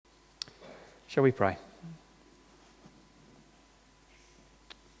Shall we pray?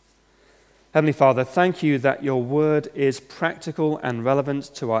 Heavenly Father, thank you that your word is practical and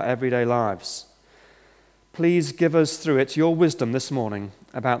relevant to our everyday lives. Please give us through it your wisdom this morning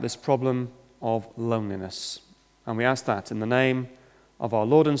about this problem of loneliness. And we ask that in the name of our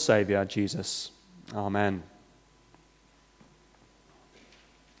Lord and Saviour, Jesus. Amen.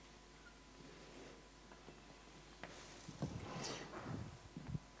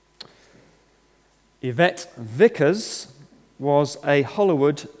 Yvette Vickers was a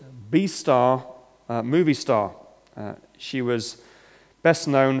Hollywood B-star movie star. She was best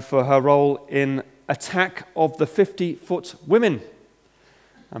known for her role in Attack of the 50-Foot Women.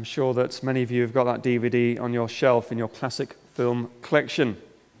 I'm sure that many of you have got that DVD on your shelf in your classic film collection.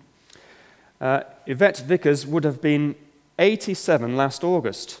 Yvette Vickers would have been 87 last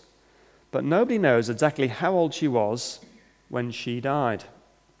August, but nobody knows exactly how old she was when she died.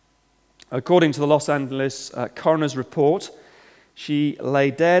 According to the Los Angeles coroner's report, she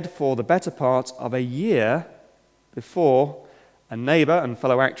lay dead for the better part of a year before a neighbor and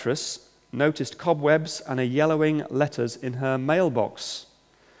fellow actress noticed cobwebs and a yellowing letters in her mailbox.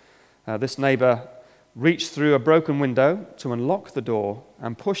 This neighbor reached through a broken window to unlock the door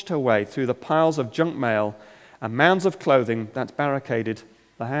and pushed her way through the piles of junk mail and mounds of clothing that barricaded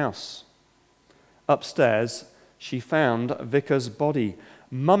the house. Upstairs, she found Vickers' body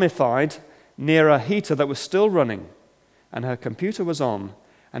mummified near a heater that was still running, and her computer was on,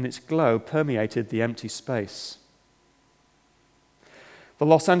 and its glow permeated the empty space. The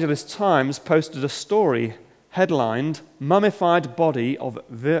Los Angeles Times posted a story headlined, "Mummified Body of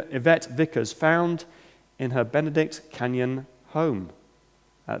Yvette Vickers Found in Her Benedict Canyon Home."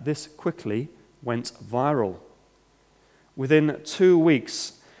 This quickly went viral. Within 2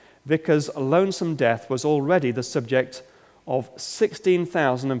 weeks, Vickers' lonesome death was already the subject of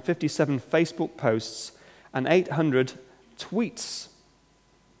 16,057 Facebook posts and 800 tweets.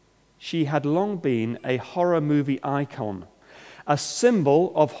 She had long been a horror movie icon, a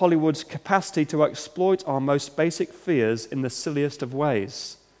symbol of Hollywood's capacity to exploit our most basic fears in the silliest of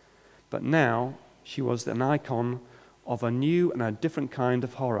ways. But now she was an icon of a new and a different kind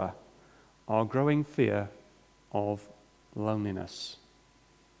of horror, our growing fear of loneliness.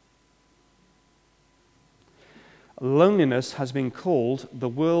 Loneliness has been called the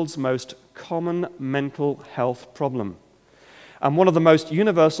world's most common mental health problem and one of the most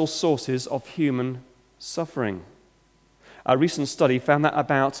universal sources of human suffering. A recent study found that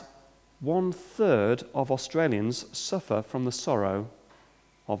about 1/3 of Australians suffer from the sorrow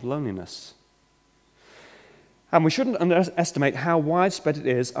of loneliness. And we shouldn't underestimate how widespread it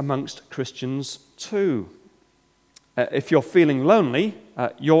is amongst Christians too. If you're feeling lonely,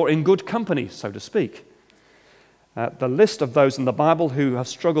 you're in good company, so to speak. The list of those in the Bible who have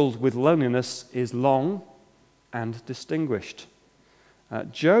struggled with loneliness is long and distinguished.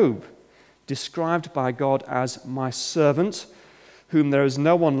 Job, described by God as my servant, whom there is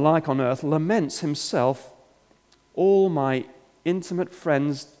no one like on earth, laments himself, "All my intimate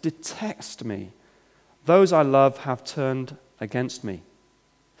friends detest me. Those I love have turned against me."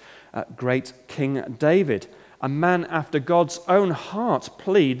 Great King David, a man after God's own heart,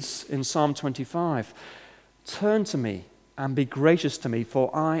 pleads in Psalm 25, "Turn to me and be gracious to me,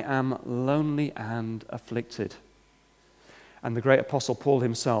 for I am lonely and afflicted." And the great apostle Paul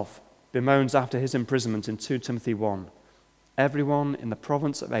himself bemoans after his imprisonment in 2 Timothy 1, "Everyone in the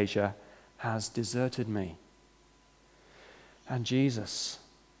province of Asia has deserted me." And Jesus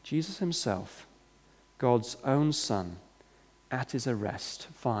himself, God's own Son, at his arrest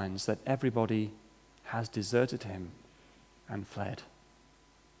finds that everybody has deserted him and fled.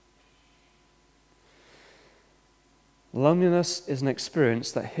 Loneliness is an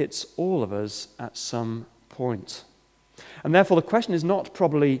experience that hits all of us at some point. And therefore the question is not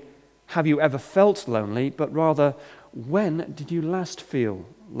probably, have you ever felt lonely, but rather, when did you last feel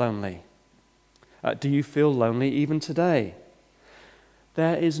lonely? Do you feel lonely even today?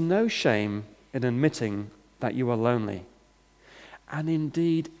 There is no shame in admitting that you are lonely. And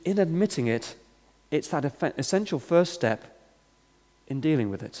indeed, in admitting it, it's that essential first step in dealing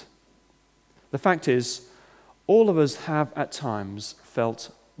with it. The fact is, all of us have at times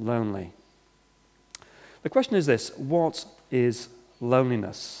felt lonely. The question is this: what is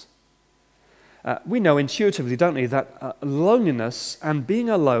loneliness? We know intuitively, don't we, that loneliness and being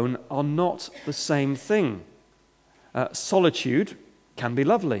alone are not the same thing. Solitude can be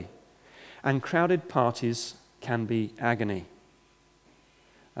lovely, and crowded parties can be agony.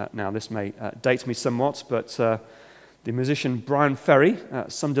 Now, this may date me somewhat, but the musician Brian Ferry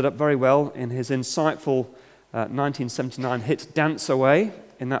summed it up very well in his insightful 1979 hit "Dance Away"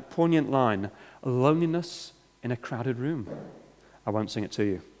 in that poignant line, loneliness in a crowded room. I won't sing it to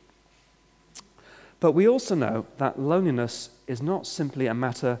you. But we also know that loneliness is not simply a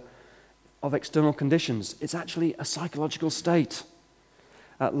matter of external conditions. It's actually a psychological state.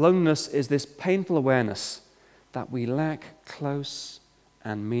 Loneliness is this painful awareness that we lack close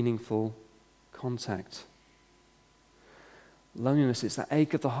and meaningful contact. Loneliness is that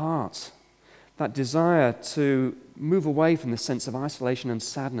ache of the heart, that desire to move away from the sense of isolation and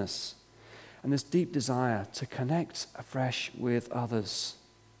sadness, and this deep desire to connect afresh with others.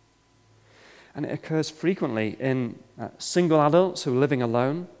 And it occurs frequently in single adults who are living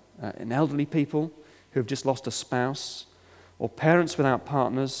alone, in elderly people who have just lost a spouse, or parents without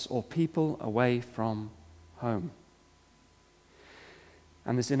partners, or people away from home.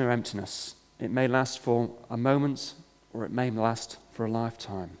 And this inner emptiness, it may last for a moment, or it may last for a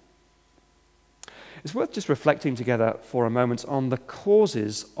lifetime. It's worth just reflecting together for a moment on the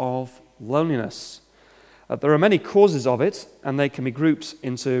causes of loneliness. There are many causes of it, and they can be grouped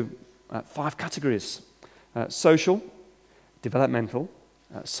into 5 categories: social, developmental,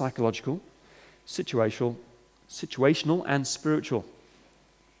 psychological, situational, and spiritual.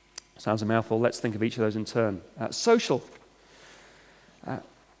 Sounds a mouthful. Let's think of each of those in turn. Social.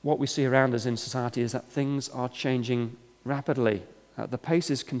 What we see around us in society is that things are changing rapidly. The pace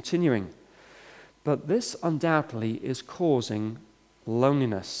is continuing. But this undoubtedly is causing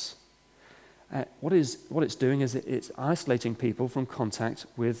loneliness. What it's doing is it's isolating people from contact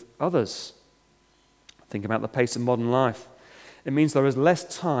with others. Think about the pace of modern life. It means there is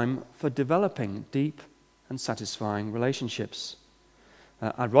less time for developing deep and satisfying relationships.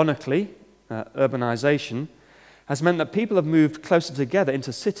 Ironically, urbanization has meant that people have moved closer together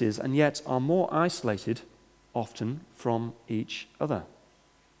into cities and yet are more isolated, often from each other.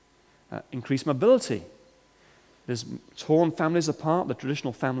 Increased mobility. It has torn families apart. The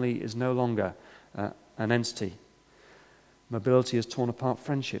traditional family is no longer an entity. Mobility has torn apart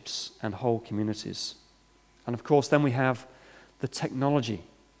friendships and whole communities. And of course, then we have the technology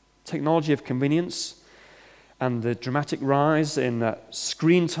of convenience and the dramatic rise in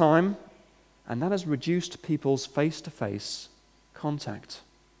screen time, and that has reduced people's face-to-face contact.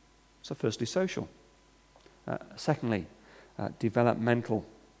 So firstly, social. Secondly, developmental.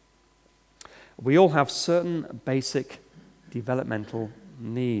 We all have certain basic developmental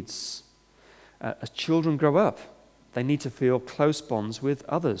needs. As children grow up, they need to feel close bonds with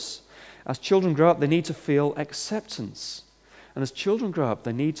others. As children grow up, they need to feel acceptance. And as children grow up,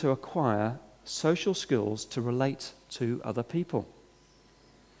 they need to acquire social skills to relate to other people.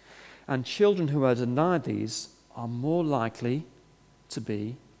 And children who are denied these are more likely to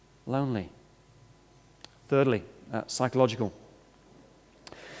be lonely. Thirdly, psychological.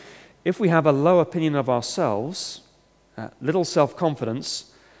 If we have a low opinion of ourselves, little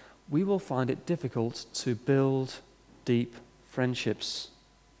self-confidence, we will find it difficult to build deep friendships.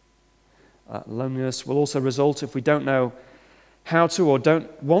 Loneliness will also result if we don't know how to or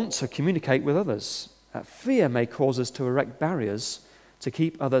don't want to communicate with others. Fear may cause us to erect barriers to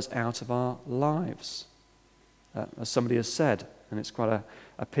keep others out of our lives. As somebody has said, and it's quite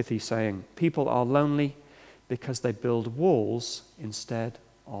a pithy saying, people are lonely because they build walls instead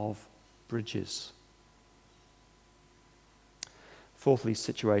of bridges. Fourthly,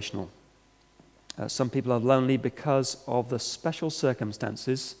 situational. Some people are lonely because of the special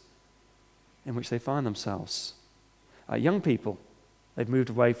circumstances in which they find themselves. Young people, they've moved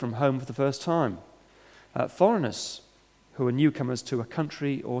away from home for the first time. Foreigners who are newcomers to a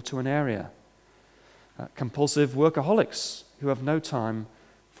country or to an area. Compulsive workaholics who have no time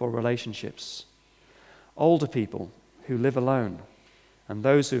for relationships. Older people who live alone, and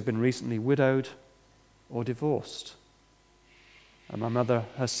those who have been recently widowed or divorced. And my mother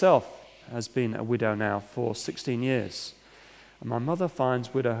herself has been a widow now for 16 years. And my mother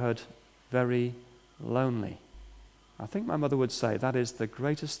finds widowhood very lonely. I think my mother would say that is the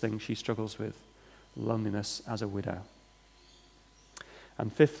greatest thing she struggles with, loneliness as a widow.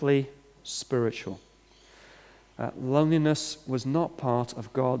 And fifthly, spiritual. Loneliness was not part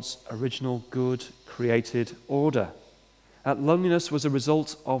of God's original good created order. Loneliness was a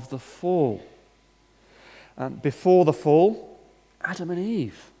result of the fall. Before the fall, Adam and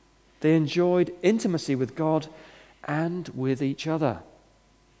Eve, they enjoyed intimacy with God and with each other.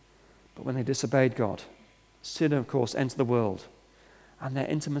 But when they disobeyed God, sin, of course, entered the world, and their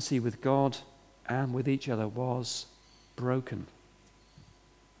intimacy with God and with each other was broken.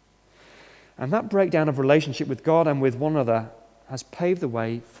 And that breakdown of relationship with God and with one another has paved the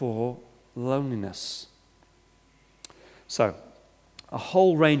way for loneliness. So, a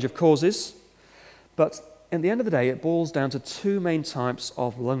whole range of causes, but at the end of the day, it boils down to two main types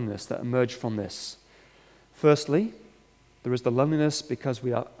of loneliness that emerge from this. Firstly, there is the loneliness because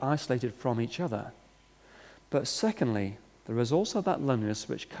we are isolated from each other. But secondly, there is also that loneliness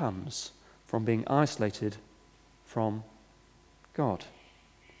which comes from being isolated from God.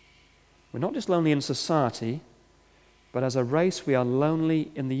 We're not just lonely in society, but as a race we are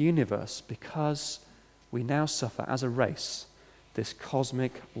lonely in the universe because we now suffer as a race this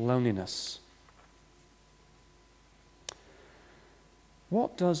cosmic loneliness.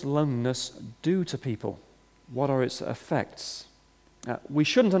 What does loneliness do to people? What are its effects? We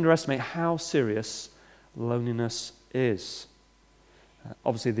shouldn't underestimate how serious loneliness is.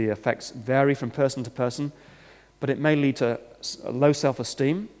 Obviously, the effects vary from person to person, but it may lead to low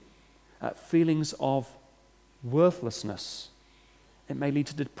self-esteem, feelings of worthlessness. It may lead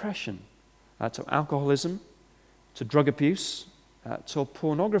to depression, to alcoholism, to drug abuse, to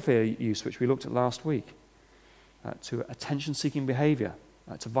pornography use, which we looked at last week, to attention-seeking behavior,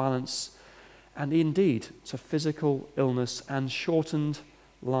 to violence, and indeed to physical illness and shortened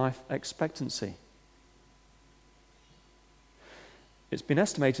life expectancy. It's been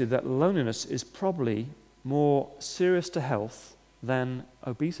estimated that loneliness is probably more serious to health than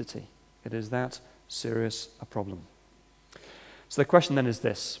obesity. It is that serious a problem. So the question then is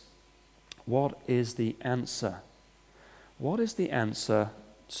this: what is the answer? What is the answer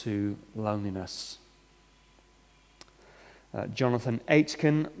to loneliness? Jonathan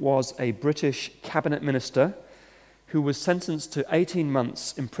Aitken was a British cabinet minister who was sentenced to 18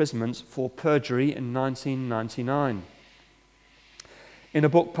 months imprisonment for perjury in 1999. In a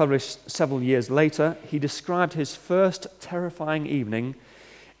book published several years later, he described his first terrifying evening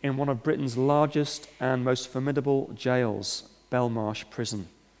in one of Britain's largest and most formidable jails, Belmarsh Prison.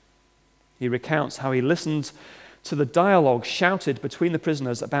 He recounts how he listened to the dialogue shouted between the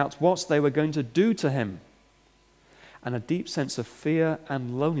prisoners about what they were going to do to him, and a deep sense of fear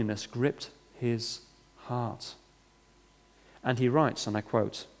and loneliness gripped his heart. And he writes, and I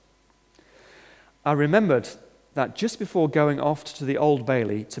quote, "I remembered that just before going off to the Old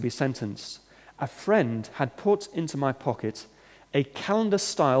Bailey to be sentenced, a friend had put into my pocket a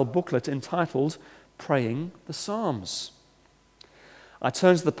calendar-style booklet entitled Praying the Psalms. I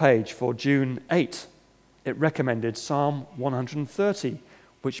turned to the page for June 8. It recommended Psalm 130,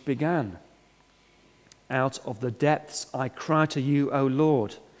 which began, 'Out of the depths I cry to you, O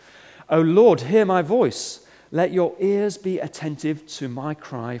Lord. O Lord, hear my voice. Let your ears be attentive to my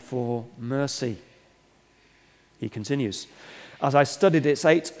cry for mercy.'" He continues, "As I studied its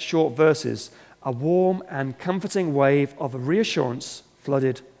 8 short verses, a warm and comforting wave of reassurance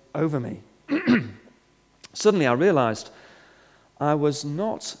flooded over me. Suddenly I realized I was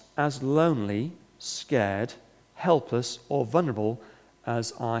not as lonely, scared, helpless, or vulnerable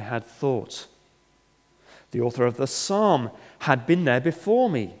as I had thought. The author of the psalm had been there before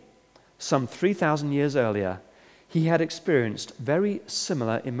me. Some 3,000 years earlier, he had experienced very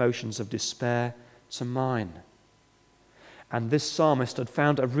similar emotions of despair to mine. And this psalmist had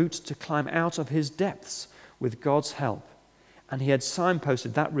found a route to climb out of his depths with God's help, and he had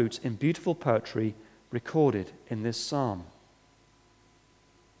signposted that route in beautiful poetry recorded in this psalm."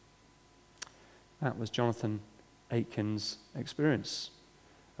 That was Jonathan Aitken's experience.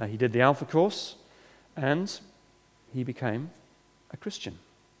 He did the Alpha course, and he became a Christian.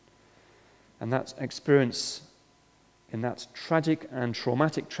 And that experience in that tragic and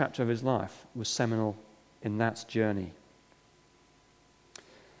traumatic chapter of his life was seminal in that journey.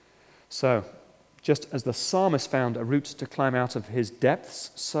 So, just as the psalmist found a route to climb out of his depths,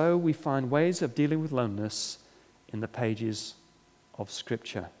 so we find ways of dealing with loneliness in the pages of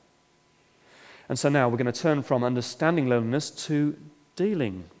Scripture. And so now we're going to turn from understanding loneliness to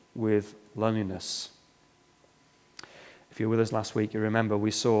dealing with loneliness. If you were with us last week, you remember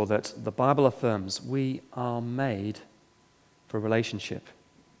we saw that the Bible affirms we are made for relationship.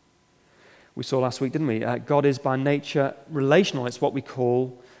 We saw last week, didn't we? God is by nature relational. It's what we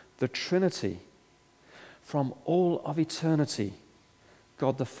call the Trinity. From all of eternity,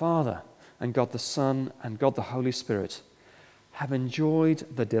 God the Father and God the Son and God the Holy Spirit have enjoyed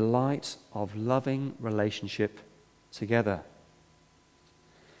the delight of loving relationship together.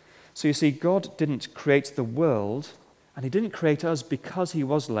 So you see, God didn't create the world, and he didn't create us because he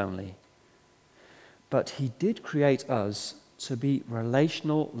was lonely, but he did create us to be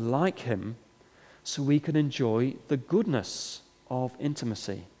relational like him so we can enjoy the goodness of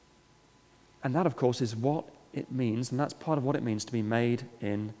intimacy. And that, of course, is what it means, and that's part of what it means to be made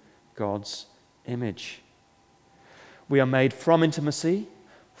in God's image. We are made from intimacy,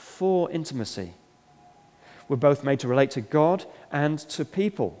 for intimacy. We're both made to relate to God and to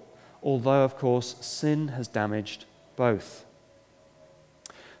people, although, of course, sin has damaged both.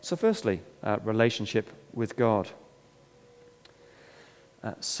 So firstly, relationship with God.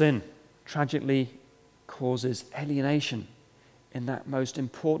 Sin tragically causes alienation in that most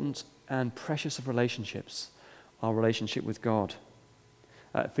important and precious of relationships, our relationship with God.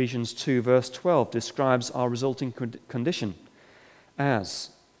 Ephesians 2 verse 12 describes our resulting condition as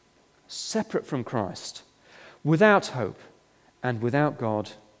separate from Christ, without hope, and without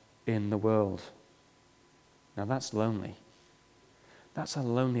God in the world. Now that's lonely. That's a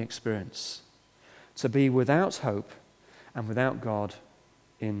lonely experience, to be without hope and without God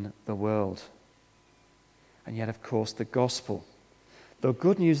in the world. And yet, of course, the gospel, the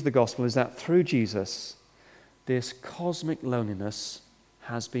good news of the gospel is that through Jesus, this cosmic loneliness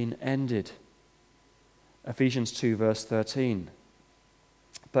has been ended. Ephesians 2 verse 13.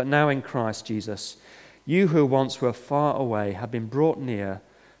 But now in Christ Jesus, you who once were far away have been brought near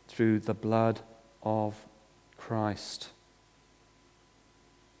through the blood of Christ.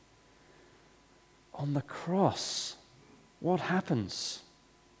 On the cross, what happens?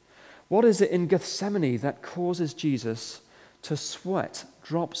 What is it in Gethsemane that causes Jesus to sweat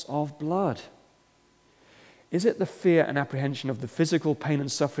drops of blood? Is it the fear and apprehension of the physical pain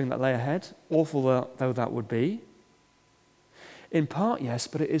and suffering that lay ahead, awful though that would be? In part, yes,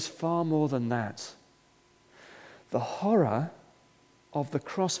 but it is far more than that. The horror of the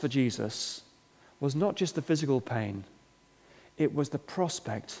cross for Jesus was not just the physical pain, it was the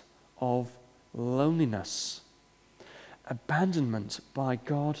prospect of loneliness, abandonment by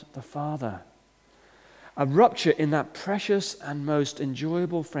God the Father, a rupture in that precious and most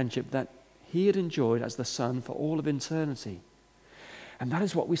enjoyable friendship that he had enjoyed as the Son for all of eternity. And that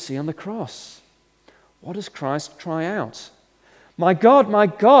is what we see on the cross. What does Christ cry out? My God,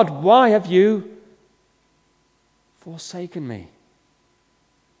 why have you forsaken me?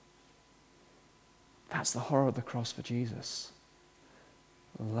 That's the horror of the cross for Jesus.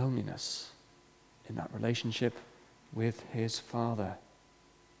 Loneliness in that relationship with his Father.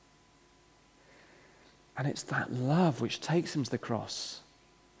 And it's that love which takes him to the cross.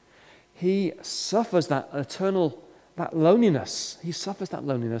 He suffers that loneliness. He suffers that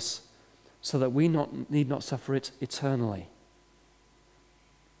loneliness so that we need not suffer it eternally.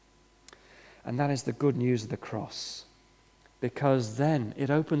 And that is the good news of the cross. Because then it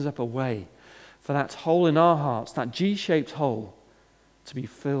opens up a way for that hole in our hearts, that G-shaped hole, to be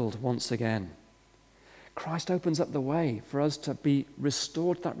filled once again. Christ opens up the way for us to be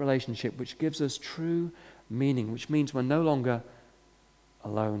restored to that relationship, which gives us true meaning, which means we're no longer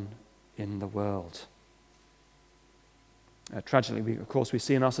alone in the world. Tragically, of course, we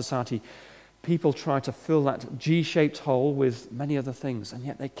see in our society people try to fill that G-shaped hole with many other things, and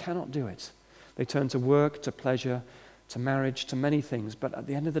yet they cannot do it. They turn to work, to pleasure, to marriage, to many things, but at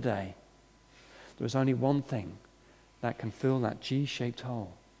the end of the day, there is only one thing that can fill that G-shaped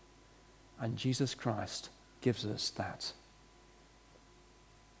hole, and Jesus Christ gives us that.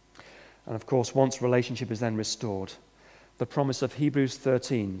 And of course, once relationship is then restored, the promise of Hebrews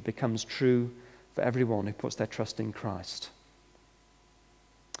 13 becomes true for everyone who puts their trust in Christ.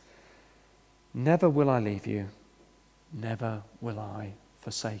 Never will I leave you, never will I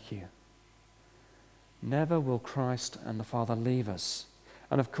forsake you. Never will Christ and the Father leave us.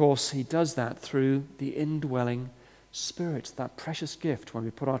 And of course, he does that through the indwelling Spirit, that precious gift when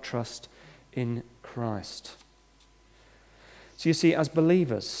we put our trust in Christ. So you see, as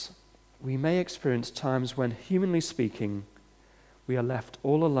believers, we may experience times when, humanly speaking, we are left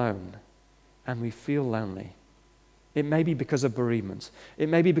all alone and we feel lonely. It may be because of bereavement. It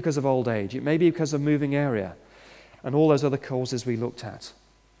may be because of old age. It may be because of moving area and all those other causes we looked at.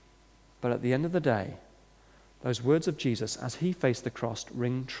 But at the end of the day, those words of Jesus as he faced the cross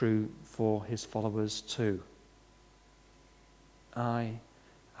ring true for his followers too. I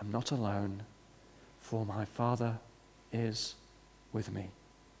am not alone, for my Father is with me.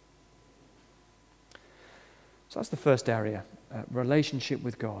 So that's the first area, relationship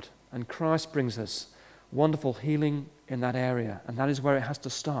with God. And Christ brings us wonderful healing in that area, and that is where it has to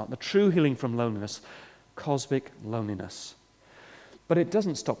start. The true healing from loneliness, cosmic loneliness. But it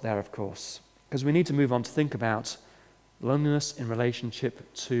doesn't stop there, of course, because we need to move on to think about loneliness in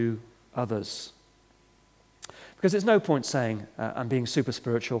relationship to others. Because there's no point saying, I'm being super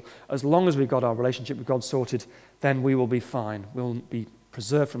spiritual, as long as we've got our relationship with God sorted, then we will be fine. We'll be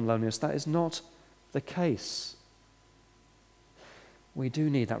preserved from loneliness. That is not the case. We do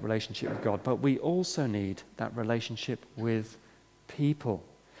need that relationship with God, but we also need that relationship with people.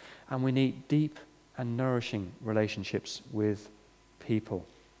 And we need deep and nourishing relationships with people.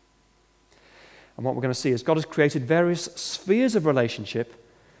 And what we're going to see is God has created various spheres of relationship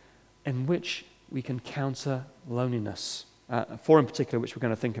in which we can counter loneliness. Four in particular, which we're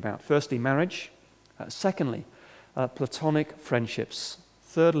going to think about. Firstly, marriage. Secondly, platonic friendships.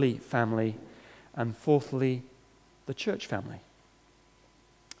 Thirdly, family. And fourthly, the church family.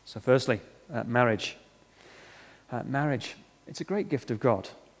 So firstly, marriage. Marriage, it's a great gift of God.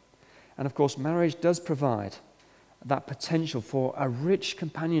 And of course, marriage does provide that potential for a rich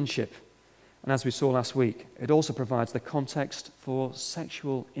companionship. And as we saw last week, it also provides the context for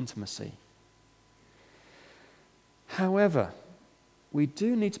sexual intimacy. However, we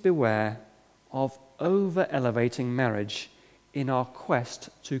do need to beware of over-elevating marriage in our quest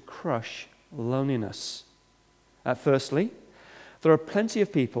to crush loneliness. Firstly, there are plenty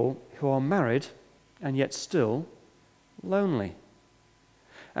of people who are married and yet still lonely.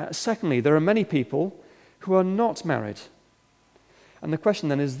 Secondly, there are many people who are not married. And the question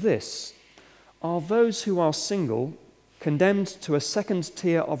then is this: are those who are single condemned to a second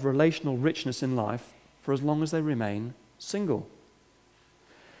tier of relational richness in life for as long as they remain single?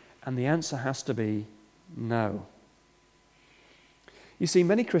 And the answer has to be no. You see,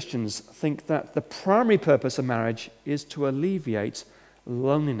 many Christians think that the primary purpose of marriage is to alleviate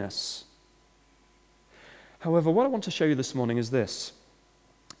loneliness. However, what I want to show you this morning is this: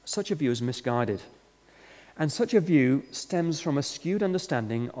 such a view is misguided. And such a view stems from a skewed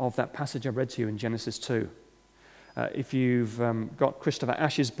understanding of that passage I read to you in Genesis 2. If you've got Christopher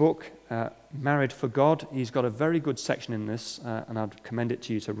Ash's book, Married for God, he's got a very good section in this, and I'd commend it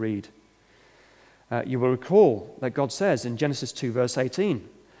to you to read. You will recall that God says in Genesis 2, verse 18,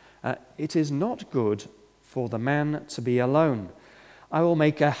 "It is not good for the man to be alone. I will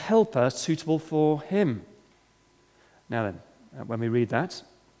make a helper suitable for him." Now then, when we read that,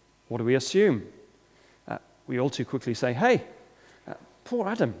 what do we assume? We all too quickly say, hey, poor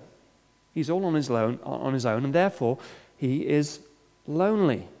Adam, he's all on his own, and therefore he is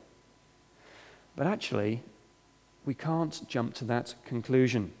lonely. But actually, we can't jump to that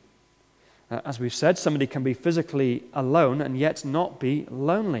conclusion. As we've said, somebody can be physically alone and yet not be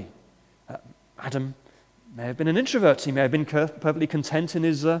lonely. Adam may have been an introvert. He may have been perfectly content in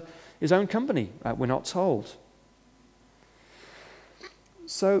his own company. We're not told.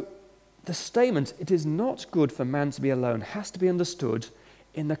 So the statement, "it is not good for man to be alone," has to be understood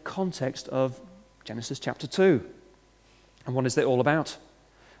in the context of Genesis chapter 2. And what is it all about?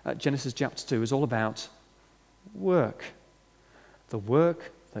 Genesis chapter 2 is all about work. The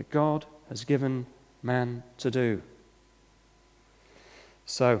work that God has given man to do.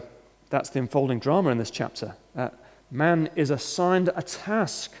 So that's the unfolding drama in this chapter. Man is assigned a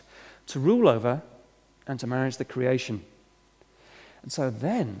task to rule over and to manage the creation. And so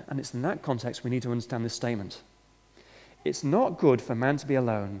then, and it's in that context we need to understand this statement. It's not good for man to be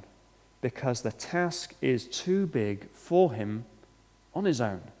alone because the task is too big for him on his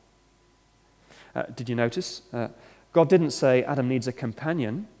own. Did you notice? God didn't say Adam needs a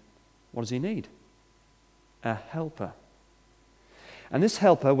companion. What does he need? A helper. And this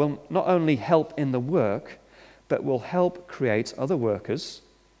helper will not only help in the work, but will help create other workers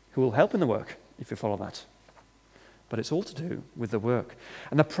who will help in the work, if you follow that. But it's all to do with the work.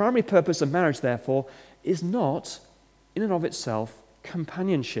 And the primary purpose of marriage, therefore, is not, in and of itself,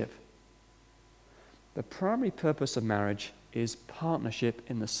 companionship. The primary purpose of marriage is partnership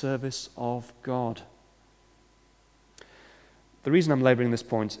in the service of God. The reason I'm laboring this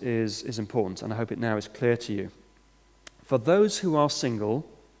point is important, and I hope it now is clear to you. For those who are single,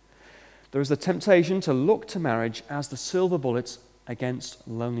 there is the temptation to look to marriage as the silver bullet against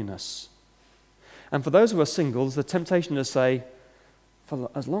loneliness. And for those who are single, there's the temptation to say,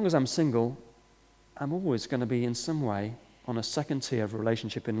 for as long as I'm single, I'm always going to be in some way on a second tier of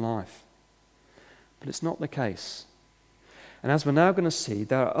relationship in life. But it's not the case. And as we're now going to see,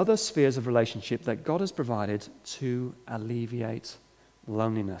 there are other spheres of relationship that God has provided to alleviate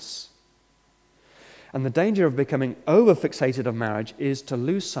loneliness. And the danger of becoming over-fixated on marriage is to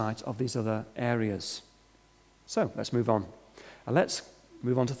lose sight of these other areas. So let's move on. Let's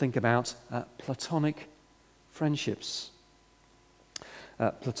move on to think about platonic friendships.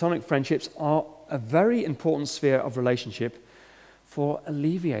 Platonic friendships are a very important sphere of relationship for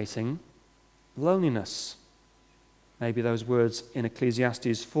alleviating loneliness. Maybe those words in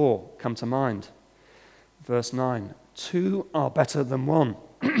Ecclesiastes 4 come to mind. Verse 9, 2 are better than one.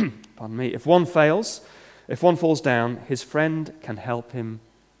 Pardon me. If one falls down, his friend can help him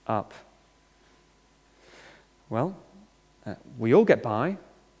up. Well, we all get by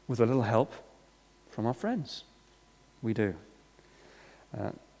with a little help from our friends. We do.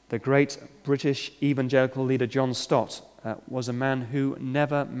 The great British evangelical leader John Stott was a man who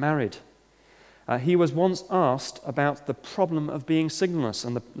never married. He was once asked about the problem of being singless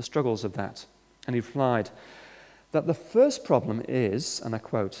and the struggles of that. And he replied that the first problem is, and I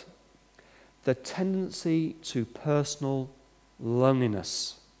quote, the tendency to personal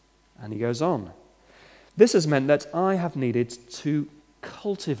loneliness. And he goes on, this has meant that I have needed to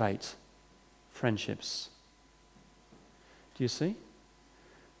cultivate friendships. Do you see?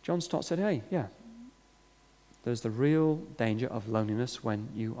 John Stott said, hey, yeah, there's the real danger of loneliness when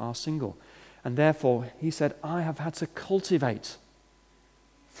you are single. And therefore, he said, I have had to cultivate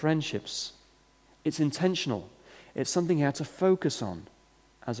friendships. It's intentional. It's something he had to focus on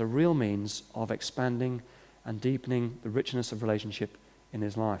as a real means of expanding and deepening the richness of relationship in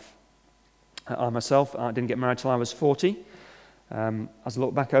his life. I myself, I didn't get married till I was 40. As I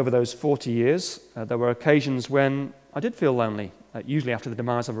look back over those 40 years, there were occasions when I did feel lonely, usually after the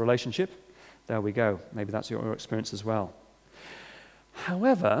demise of a relationship. There we go. Maybe that's your experience as well.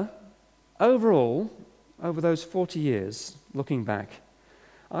 However, overall, over those 40 years, looking back,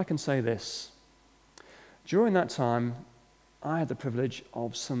 I can say this. During that time, I had the privilege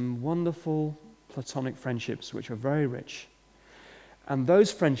of some wonderful platonic friendships which were very rich. And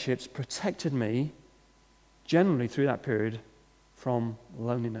those friendships protected me, generally through that period, from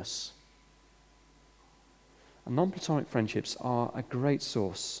loneliness. And non-platonic friendships are a great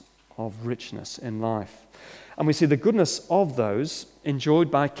source of richness in life. And we see the goodness of those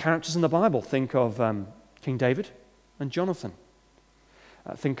enjoyed by characters in the Bible. Think of King David and Jonathan.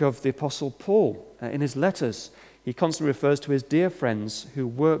 Think of the Apostle Paul. In his letters, he constantly refers to his dear friends who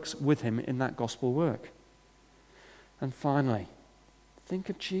works with him in that gospel work. And finally, think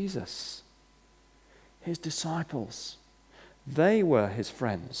of Jesus, his disciples. They were his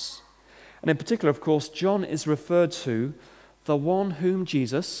friends. And in particular, of course, John is referred to the one whom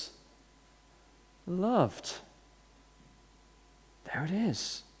Jesus loved. There it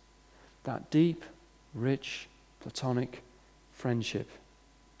is. That deep, rich, platonic friendship.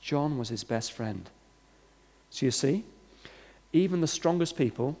 John was his best friend. So you see, even the strongest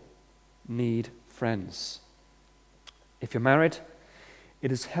people need friends. If you're married,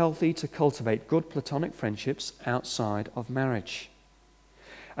 it is healthy to cultivate good platonic friendships outside of marriage.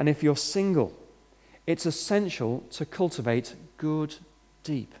 And if you're single, it's essential to cultivate good,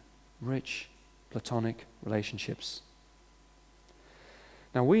 deep, rich, platonic relationships.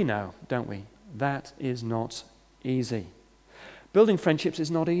 Now we know, don't we, that is not easy. Building friendships is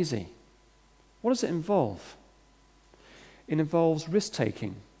not easy. What does it involve? It involves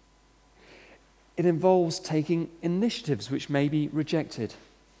risk-taking. It involves taking initiatives which may be rejected.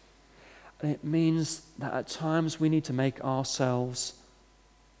 And it means that at times we need to make ourselves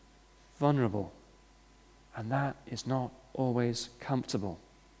vulnerable. And that is not always comfortable.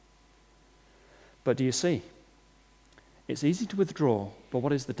 But do you see? It's easy to withdraw, but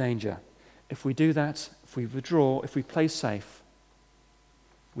what is the danger? If we do that, if we withdraw, if we play safe,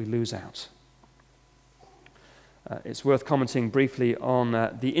 we lose out. It's worth commenting briefly on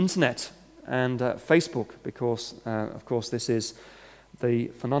the internet and Facebook because, of course, this is the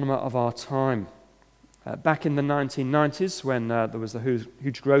phenomenon of our time. Back in the 1990s, when there was the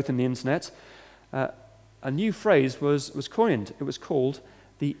huge growth in the internet, a new phrase was coined. It was called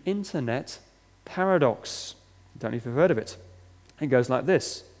the internet paradox. I don't know if you've heard of it. It goes like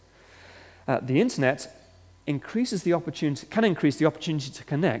this. The internet can increase the opportunity to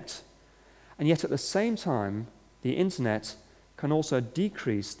connect, and yet at the same time, the internet can also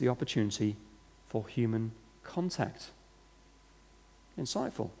decrease the opportunity for human contact.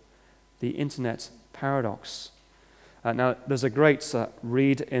 Insightful. The internet paradox. Now, there's a great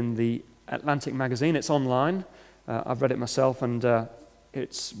read in the Atlantic magazine. It's online. I've read it myself, and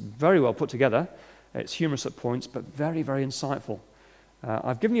it's very well put together. It's humorous at points, but very, very insightful.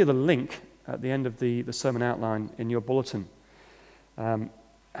 I've given you the link at the end of the sermon outline in your bulletin.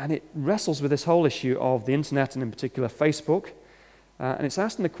 And it wrestles with this whole issue of the internet, and in particular Facebook. And it's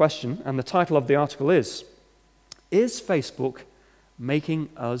asking the question, and the title of the article is Facebook making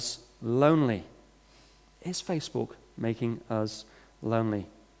us lonely? Is Facebook making us lonely?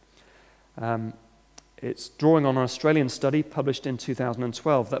 It's drawing on an Australian study published in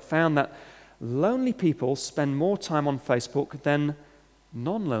 2012 that found that lonely people spend more time on Facebook than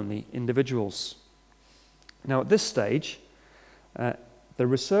non-lonely individuals. Now, at this stage, the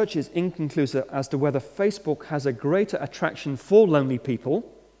research is inconclusive as to whether Facebook has a greater attraction for lonely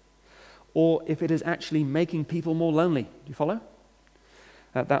people or if it is actually making people more lonely. Do you follow?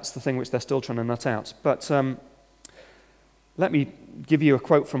 That's the thing which they're still trying to nut out. But let me give you a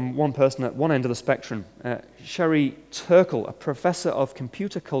quote from one person at one end of the spectrum. Sherry Turkle, a professor of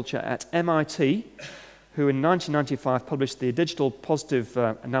computer culture at MIT, who in 1995 published the Digital Positive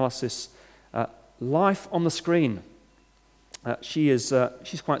Analysis life on the screen. She's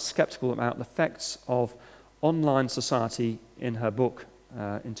quite skeptical about the effects of online society in her book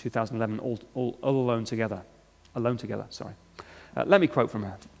in 2011, All Alone Together. Alone Together, sorry. Let me quote from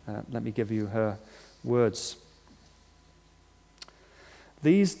her. Let me give you her words.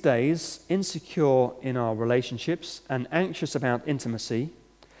 These days, insecure in our relationships and anxious about intimacy,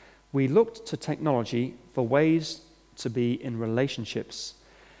 we looked to technology for ways to be in relationships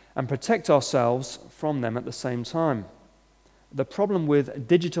and protect ourselves from them at the same time. The problem with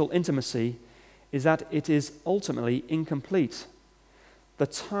digital intimacy is that it is ultimately incomplete. The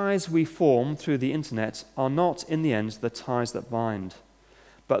ties we form through the internet are not, in the end, the ties that bind,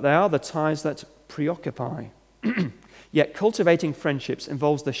 but they are the ties that preoccupy. Yet cultivating friendships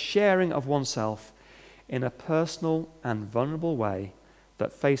involves the sharing of oneself in a personal and vulnerable way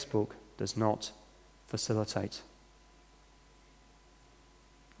that Facebook does not facilitate.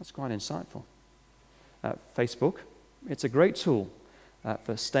 That's quite insightful. Facebook, it's a great tool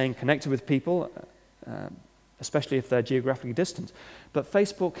for staying connected with people, especially if they're geographically distant. But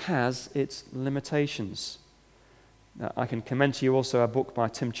Facebook has its limitations. I can commend to you also a book by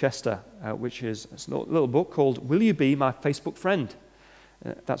Tim Chester, which is a little book called Will You Be My Facebook Friend?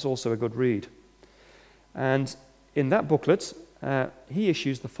 That's also a good read. And in that booklet, he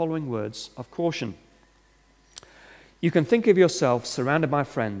issues the following words of caution. You can think of yourself surrounded by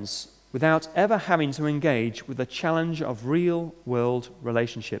friends without ever having to engage with the challenge of real-world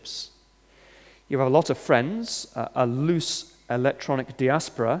relationships. You have a lot of friends, a loose electronic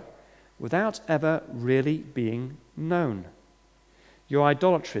diaspora, without ever really being known. Your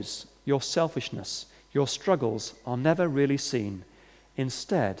idolatries, your selfishness, your struggles are never really seen.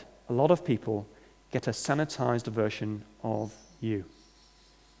 Instead, a lot of people get a sanitized version of you.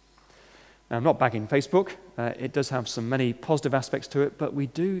 Now, I'm not bagging Facebook. It does have many positive aspects to it, but we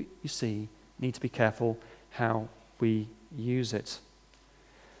do, you see, need to be careful how we use it.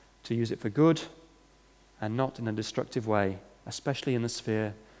 To use it for good and not in a destructive way, especially in the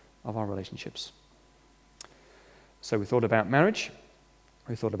sphere of our relationships. So we thought about marriage.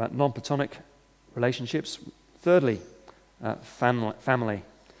 We thought about non-platonic relationships. Thirdly, family.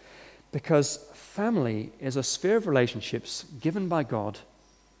 Because family is a sphere of relationships given by God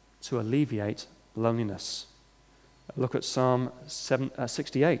to alleviate loneliness. Look at Psalm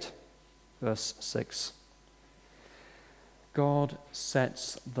 68, verse 6. God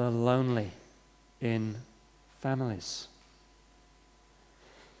sets the lonely in families.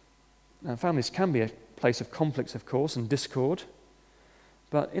 Now, families can be a place of conflict, of course, and discord,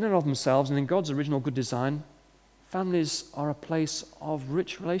 but in and of themselves and in God's original good design, families are a place of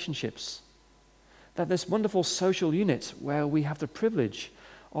rich relationships. They're this wonderful social unit where we have the privilege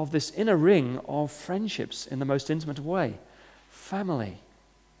of this inner ring of friendships in the most intimate way. Family,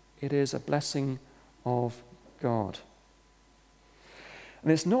 it is a blessing of God.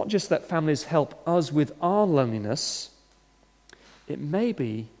 And it's not just that families help us with our loneliness, it may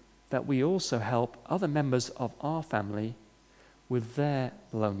be that we also help other members of our family with their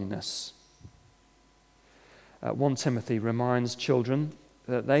loneliness. 1 Timothy reminds children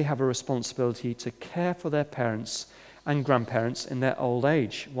that they have a responsibility to care for their parents and grandparents in their old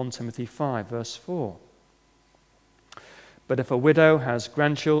age. 1 Timothy 5, verse 4. But if a widow has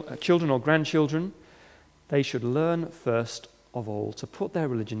children or grandchildren, they should learn first of all to put their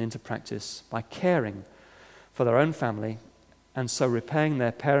religion into practice by caring for their own family and so repaying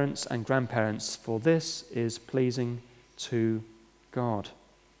their parents and grandparents, for this is pleasing to God.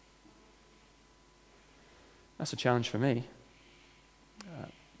 That's a challenge for me.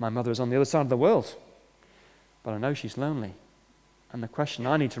 My mother is on the other side of the world, but I know she's lonely. And the question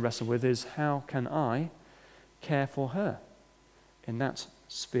I need to wrestle with is, how can I care for her in that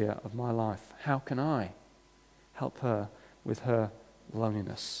sphere of my life? How can I help her with her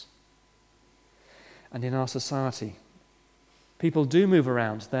loneliness? And in our society, people do move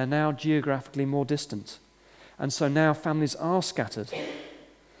around. They're now geographically more distant. And so now families are scattered.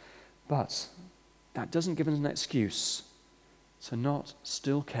 But that doesn't give us an excuse to not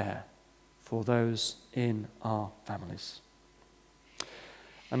still care for those in our families.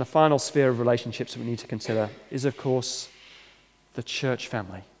 And the final sphere of relationships that we need to consider is, of course, the church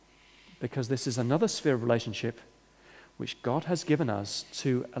family. Because this is another sphere of relationship which God has given us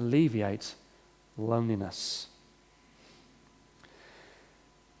to alleviate loneliness.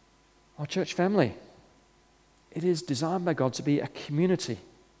 Our church family, it is designed by God to be a community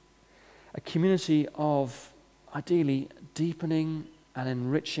of ideally deepening and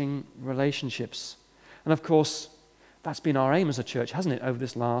enriching relationships. And of course, that's been our aim as a church, hasn't it, over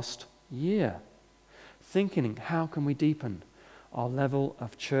this last year? Thinking, how can we deepen our level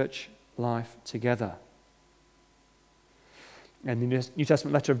of church life together. In the New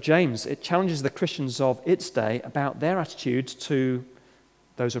Testament letter of James, it challenges the Christians of its day about their attitude to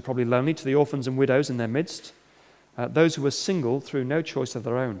those who are probably lonely, to the orphans and widows in their midst, those who were single through no choice of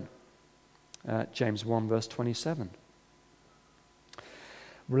their own. James 1 verse 27.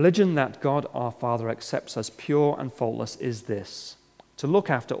 Religion that God our Father accepts as pure and faultless is this: to look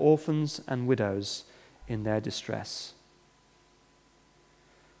after orphans and widows in their distress.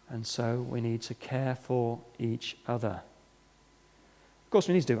 And so we need to care for each other. Of course,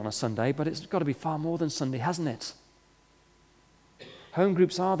 we need to do it on a Sunday, but it's got to be far more than Sunday, hasn't it? Home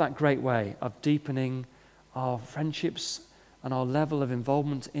groups are that great way of deepening our friendships and our level of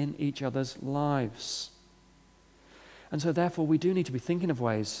involvement in each other's lives. And so therefore we do need to be thinking of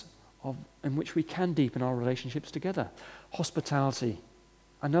ways in which we can deepen our relationships together. Hospitality,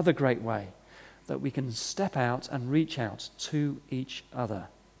 another great way that we can step out and reach out to each other.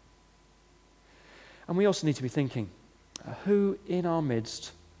 And we also need to be thinking, who in our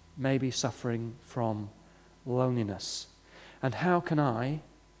midst may be suffering from loneliness? And how can I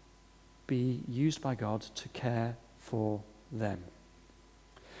be used by God to care for them?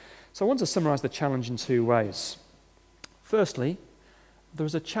 So I want to summarize the challenge in two ways. Firstly, there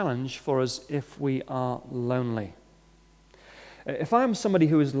is a challenge for us if we are lonely. If I am somebody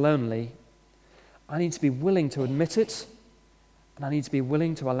who is lonely, I need to be willing to admit it, and I need to be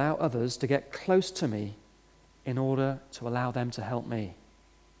willing to allow others to get close to me in order to allow them to help me.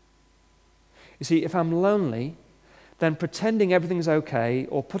 You see, if I'm lonely, then pretending everything's okay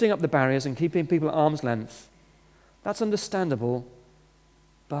or putting up the barriers and keeping people at arm's length, that's understandable,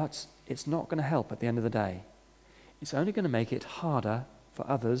 but it's not going to help at the end of the day. It's only going to make it harder for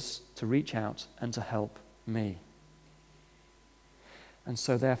others to reach out and to help me. And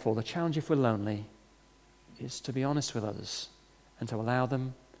so therefore, the challenge if we're lonely is to be honest with others and to allow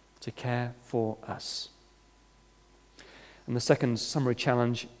them to care for us. And the second summary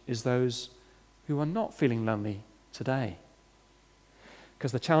challenge is those who are not feeling lonely today.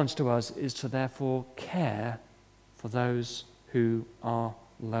 Because the challenge to us is to therefore care for those who are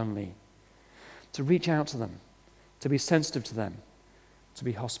lonely. To reach out to them, to be sensitive to them, to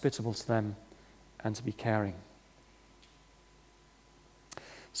be hospitable to them, and to be caring.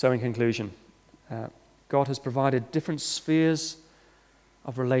 So in conclusion, God has provided different spheres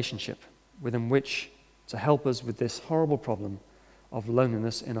of relationship within which to help us with this horrible problem of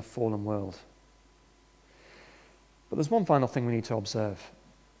loneliness in a fallen world. But there's one final thing we need to observe,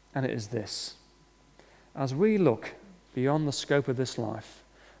 and it is this. As we look beyond the scope of this life,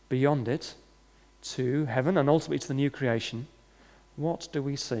 beyond it, to heaven and ultimately to the new creation, what do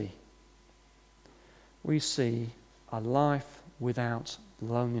we see? We see a life without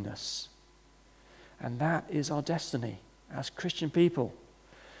loneliness. And that is our destiny as Christian people.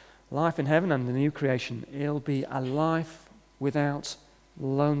 Life in heaven and the new creation, it'll be a life without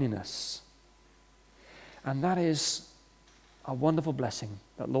loneliness. And that is a wonderful blessing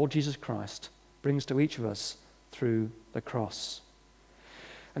that Lord Jesus Christ brings to each of us through the cross.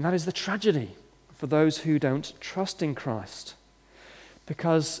 And that is the tragedy for those who don't trust in Christ.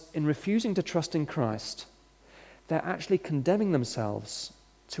 Because in refusing to trust in Christ, they're actually condemning themselves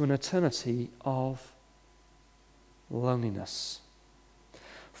to an eternity of loneliness.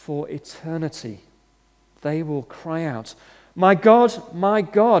 For eternity, they will cry out, my God,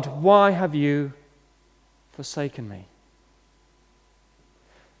 why have you forsaken me?"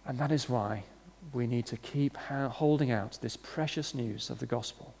 And that is why we need to keep holding out this precious news of the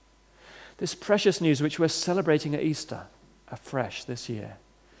gospel. This precious news which we're celebrating at Easter afresh this year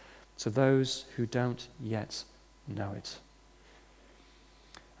to those who don't yet know it.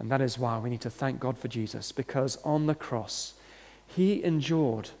 And that is why we need to thank God for Jesus, because on the cross, he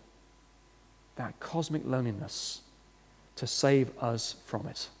endured that cosmic loneliness to save us from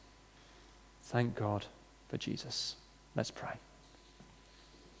it. Thank God for Jesus. Let's pray.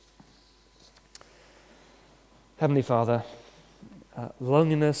 Heavenly Father,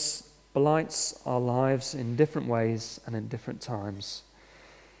 loneliness blights our lives in different ways and in different times.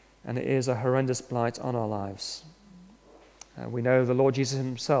 And it is a horrendous blight on our lives. We know the Lord Jesus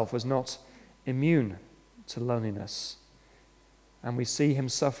himself was not immune to loneliness. And we see him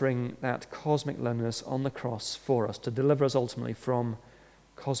suffering that cosmic loneliness on the cross for us to deliver us ultimately from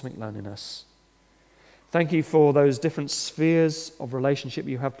cosmic loneliness. Thank you for those different spheres of relationship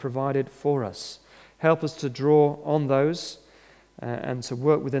you have provided for us. Help us to draw on those and to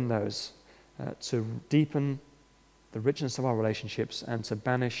work within those to deepen the richness of our relationships and to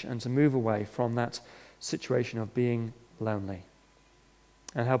banish and to move away from that situation of being lonely.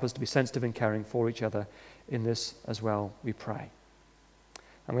 And help us to be sensitive and caring for each other in this as well, we pray.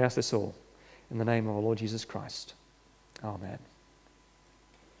 And we ask this all in the name of our Lord Jesus Christ. Amen.